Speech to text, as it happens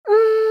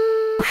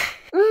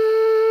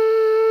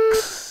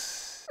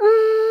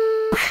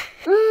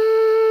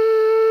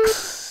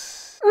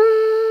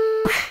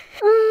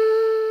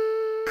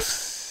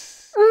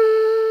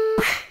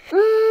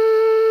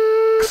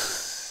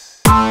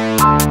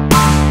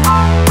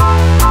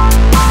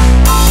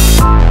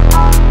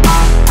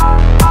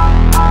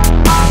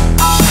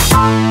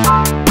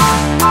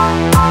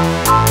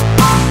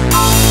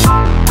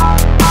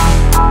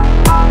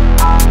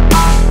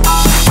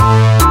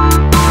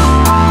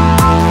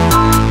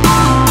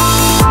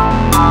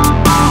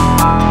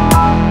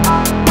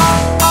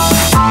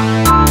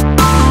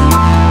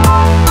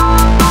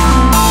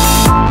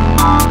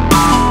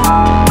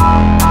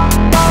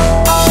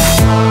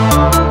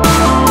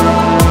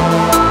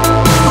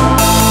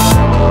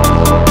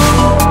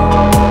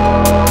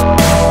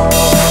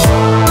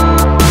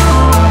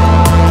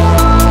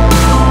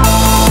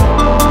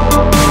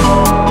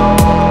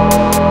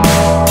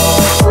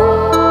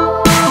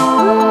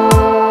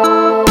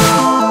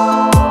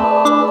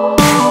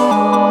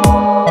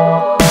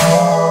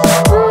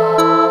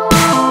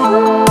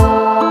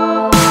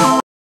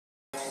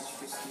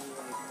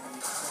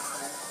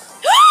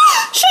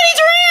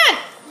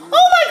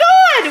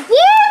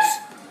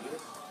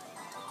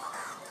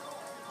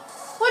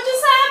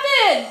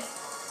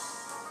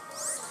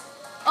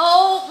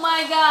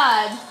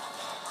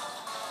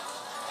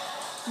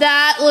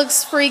That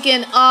looks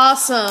freaking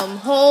awesome.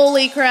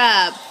 Holy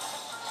crap.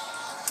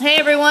 Hey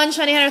everyone,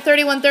 Shiny Hunter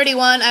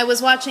 3131. I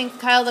was watching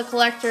Kyle the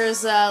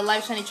Collector's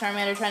live Shiny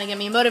Charmander trying to get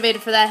me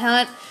motivated for that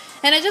hunt,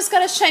 and I just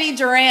got a Shiny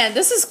Durant.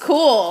 This is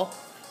cool.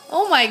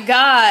 Oh my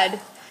god.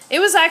 It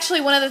was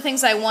actually one of the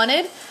things I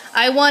wanted.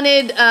 I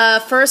wanted,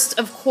 first,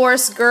 of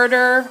course,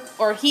 Girder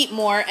or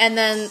Heatmore, and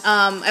then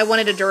I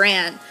wanted a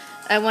Durant.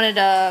 I wanted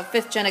a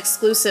 5th gen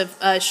exclusive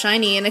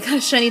Shiny, and I got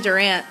a Shiny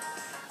Durant.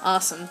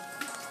 Awesome.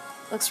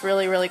 Looks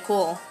really, really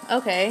cool.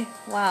 Okay,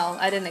 wow,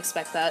 I didn't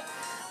expect that.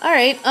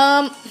 Alright,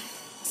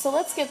 so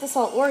let's get this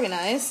all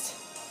organized.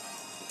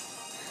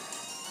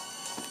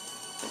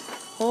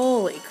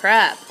 Holy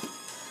crap.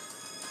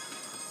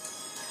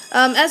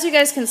 As you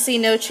guys can see,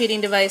 no cheating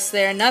device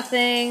there,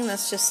 nothing.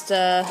 That's just,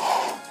 the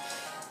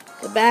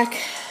back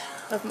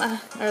of my,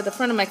 or the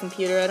front of my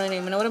computer. I don't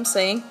even know what I'm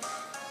saying.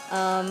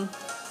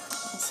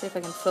 Let's see if I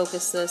can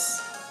focus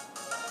this.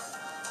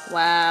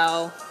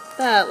 Wow,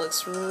 that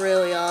looks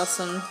really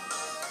awesome.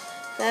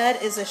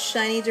 That is a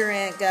Shiny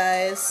Durant,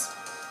 guys.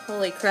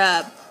 Holy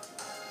crap.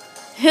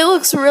 It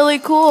looks really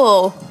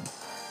cool.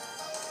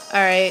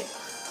 Alright.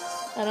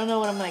 I don't know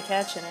what I'm going to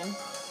catch it in.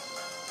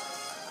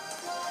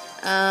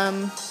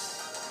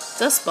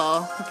 Dust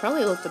Ball would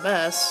probably look the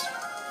best.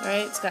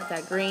 Right? It's got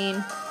that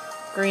green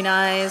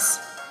eyes.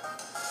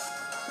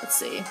 Let's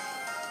see.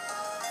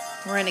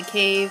 We're in a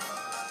cave.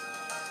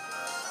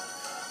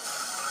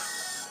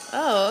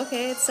 Oh,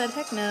 okay. It said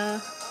heck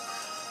no.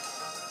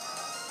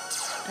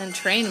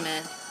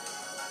 Entrainment.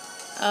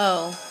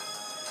 Oh.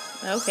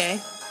 Okay.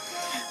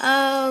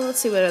 Let's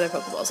see what other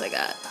Pokeballs I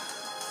got.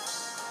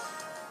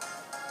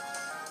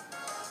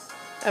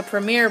 A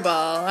Premier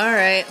Ball.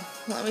 Alright.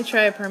 Let me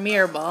try a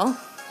Premier Ball.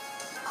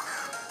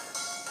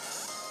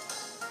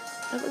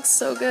 It looks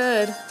so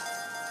good.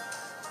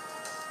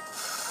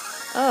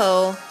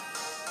 Oh.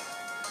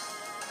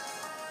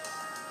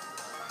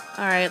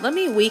 Alright, let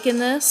me weaken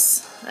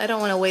this. I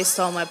don't want to waste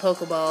all my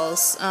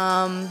Pokeballs.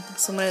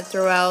 So I'm going to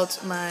throw out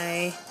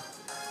my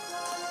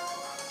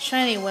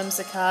Shiny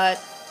Whimsicott.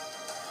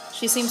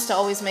 She seems to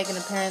always make an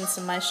appearance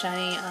in my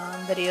Shiny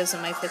videos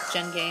in my 5th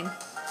gen game.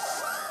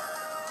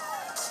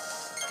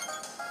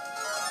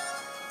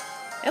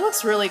 It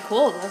looks really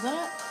cool, doesn't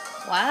it?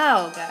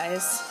 Wow,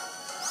 guys.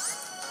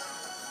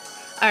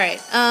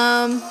 Alright,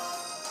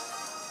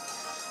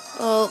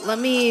 well, let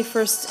me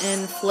first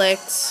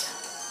inflict...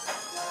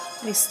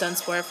 Let me Stun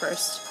Spore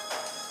first.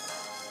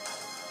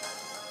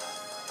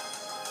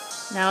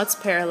 Now it's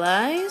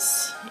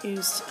paralyzed.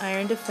 Used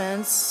Iron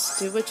Defense.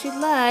 Do what you'd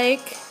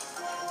like.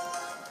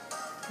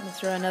 I'm gonna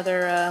throw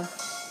another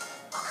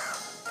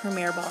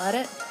Premier Ball at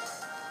it.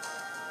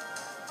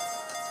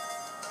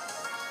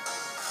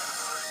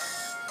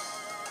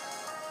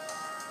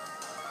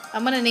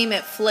 I'm gonna name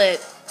it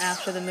Flit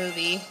after the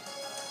movie.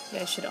 You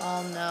guys should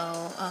all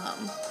know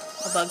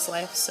A Bug's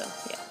Life, so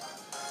yeah.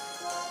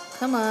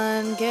 Come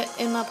on, get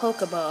in my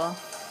Pokeball.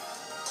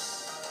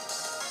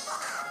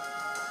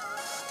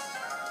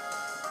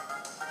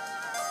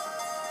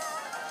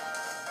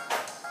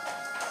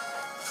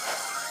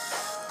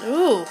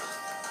 Ooh.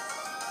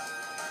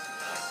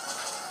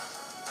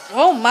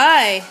 Oh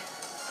my.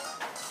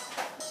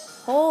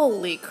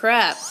 Holy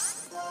crap.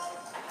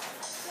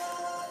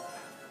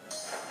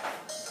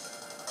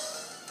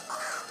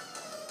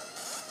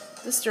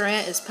 This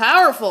Durant is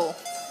powerful.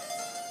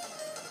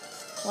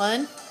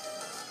 1,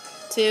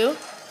 2,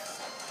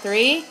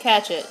 3,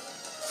 catch it.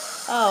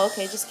 Oh,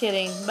 okay, just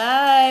kidding.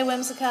 Bye,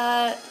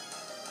 Whimsicott.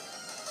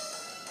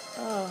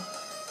 Oh.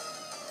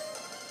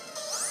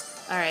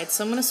 Alright,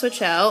 so I'm going to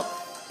switch out.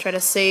 Try to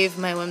save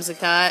my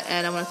Whimsicott,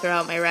 and I'm going to throw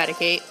out my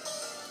Eradicate,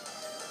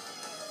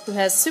 who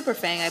has Super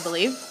Fang, I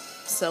believe.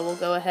 So we'll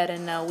go ahead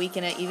and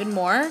weaken it even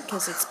more,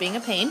 because it's being a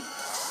pain.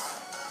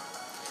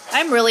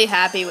 I'm really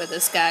happy with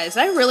this, guys.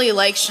 I really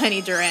like Shiny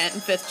Durant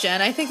in 5th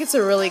gen. I think it's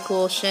a really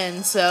cool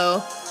Shin,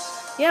 so...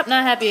 Yep,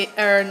 not happy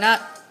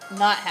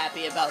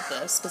about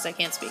this, because I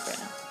can't speak right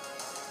now.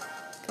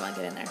 Come on,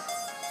 get in there.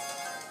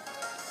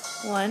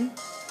 1,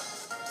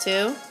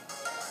 2,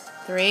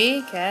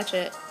 3, catch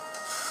it.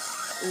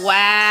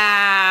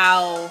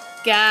 Wow!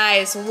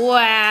 Guys,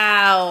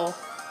 wow!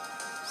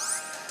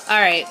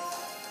 Alright.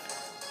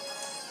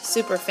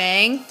 Super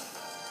Fang.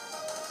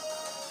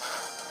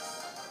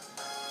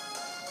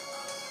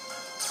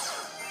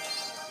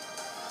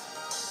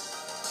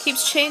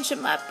 Keeps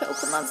changing my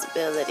Pokemon's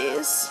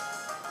abilities.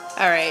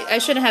 Alright, I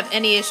shouldn't have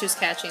any issues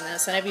catching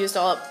this, and I've used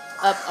up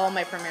all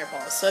my Premier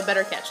Balls, so I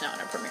better catch now on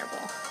a Premier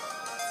Ball.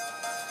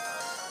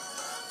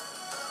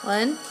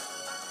 1,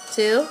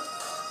 2,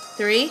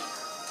 3.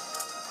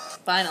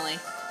 Finally.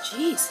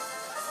 Jeez.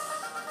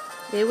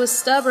 It was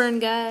stubborn,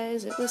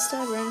 guys. It was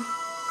stubborn.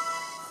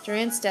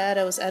 Durant's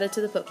data was added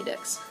to the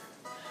Pokédex.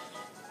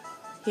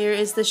 Here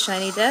is the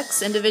Shiny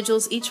Dex.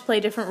 Individuals each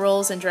play different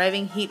roles in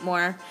driving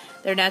Heatmore,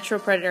 their natural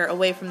predator,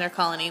 away from their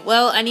colony.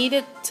 Well, I need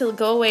it to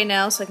go away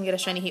now so I can get a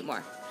Shiny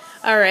Heatmore.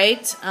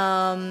 Alright,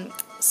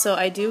 so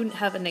I do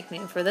have a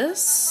nickname for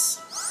this.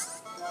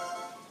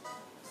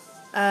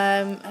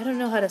 I don't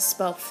know how to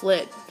spell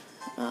Flit.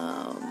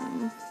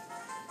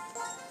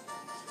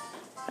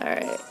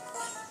 Alright.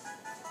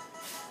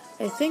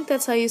 I think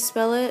that's how you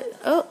spell it.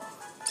 Oh!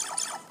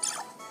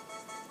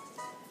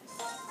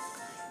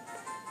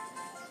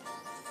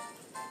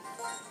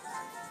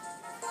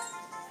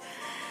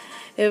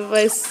 If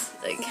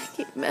I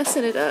keep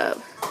messing it up.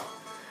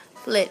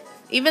 Flit.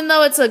 Even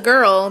though it's a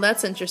girl,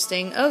 that's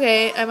interesting.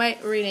 Okay, I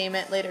might rename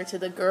it later to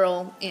the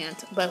girl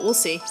ant, but we'll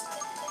see.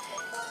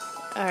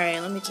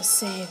 Alright, let me just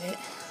save it.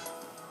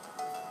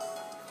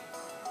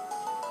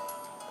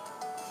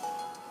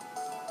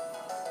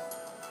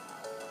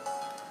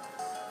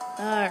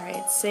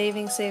 Alright,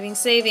 saving.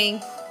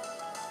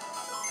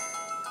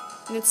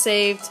 It's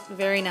saved.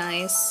 Very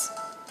nice.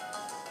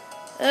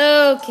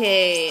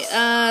 Okay,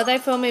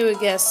 Thyphome would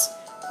guess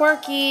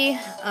quirky,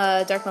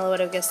 Dark Mallow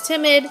would guess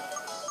timid,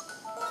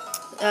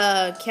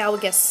 Cal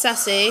would guess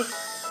sassy,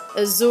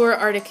 Azure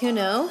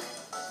Articuno,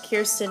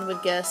 Kirsten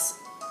would guess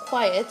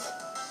quiet,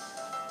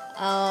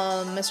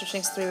 Mr.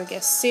 Shanks 3 would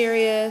guess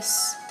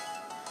serious,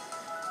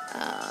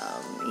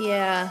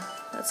 yeah,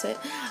 that's it,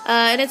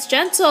 and it's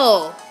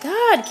gentle.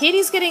 God,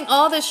 Katie's getting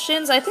all the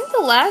shins. I think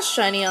the last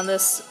shiny on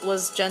this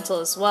was gentle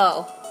as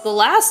well. The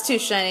last two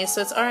shinies,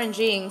 so it's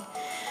RNGing.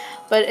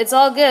 But it's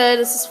all good.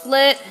 This is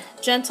Flit,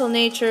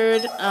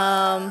 gentle-natured.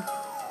 Oh,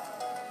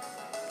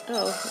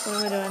 what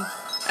am I doing?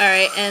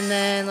 Alright, and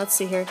then, let's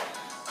see here.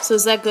 So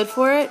is that good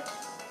for it?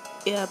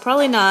 Yeah,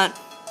 probably not.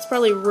 It's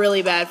probably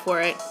really bad for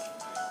it.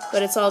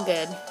 But it's all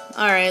good.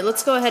 Alright,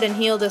 let's go ahead and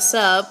heal this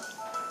up.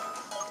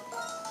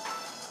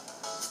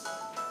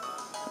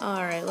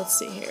 Alright, let's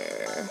see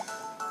here.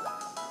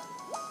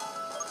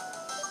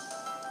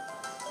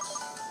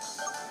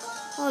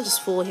 I'll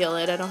just full heal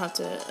it. I don't have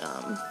to,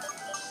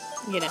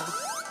 you know,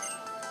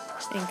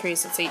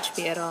 increase its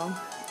HP at all.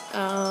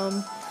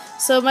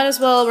 So might as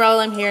well, while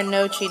I'm here,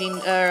 no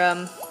cheating,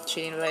 or,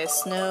 cheating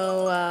device,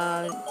 no,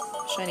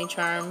 shiny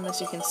charm, as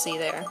you can see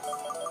there.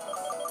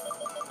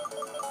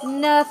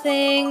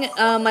 Nothing.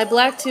 My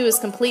black 2 is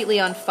completely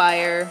on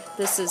fire.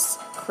 This is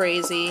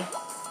crazy.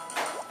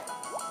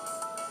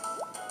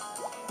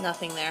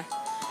 Nothing there.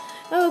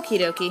 Okie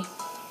dokie.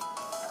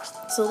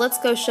 So let's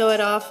go show it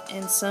off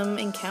in some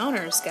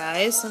encounters,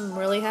 guys. I'm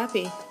really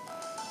happy.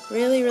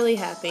 Really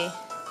happy.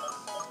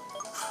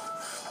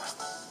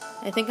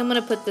 I think I'm going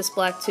to put this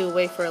black 2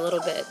 away for a little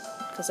bit,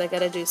 because I got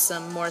to do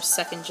some more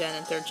 2nd gen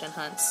and 3rd gen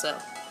hunts, so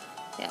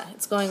yeah,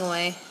 it's going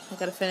away. I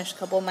got to finish a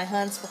couple of my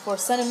hunts before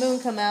Sun and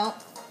Moon come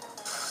out.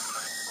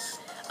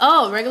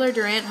 Oh, regular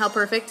Durant, how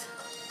perfect.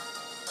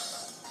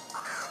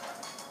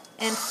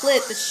 And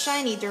Flit, the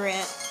shiny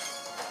Durant.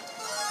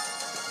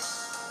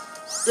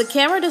 The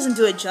camera doesn't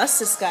do it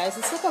justice, guys.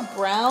 It's like a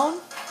brown,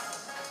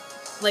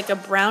 like a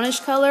brownish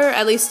color,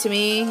 at least to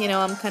me. You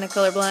know, I'm kind of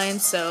colorblind,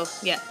 so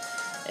yeah.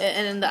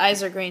 And the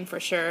eyes are green for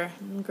sure.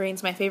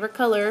 Green's my favorite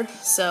color,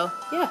 so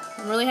yeah,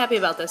 I'm really happy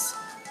about this.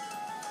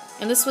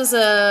 And this was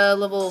a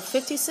level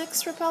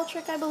 56 repel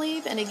trick, I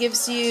believe, and it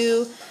gives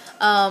you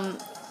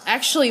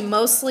actually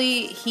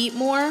mostly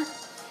Heatmore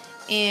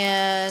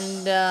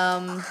and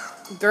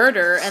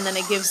Girder, and then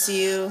it gives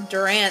you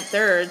Durant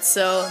 3rd,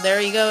 so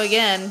there you go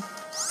again.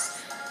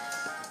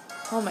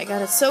 Oh my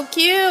god, it's so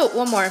cute!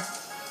 One more.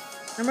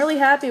 I'm really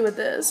happy with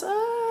this.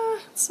 Ah,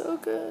 it's so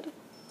good.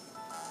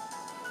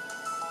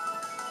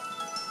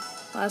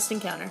 Last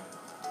encounter.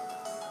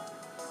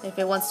 If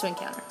it wants to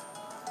encounter.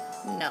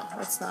 No,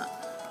 let's not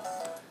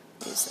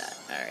use that.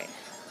 Alright.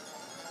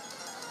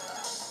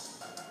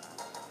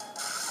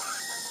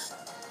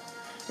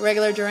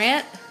 Regular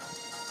Durant.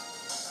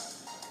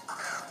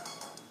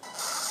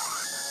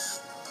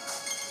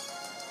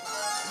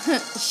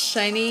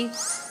 Shiny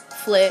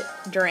Flit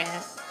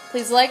Durant.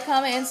 Please like,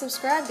 comment, and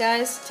subscribe,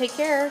 guys. Take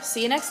care.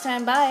 See you next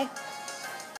time. Bye.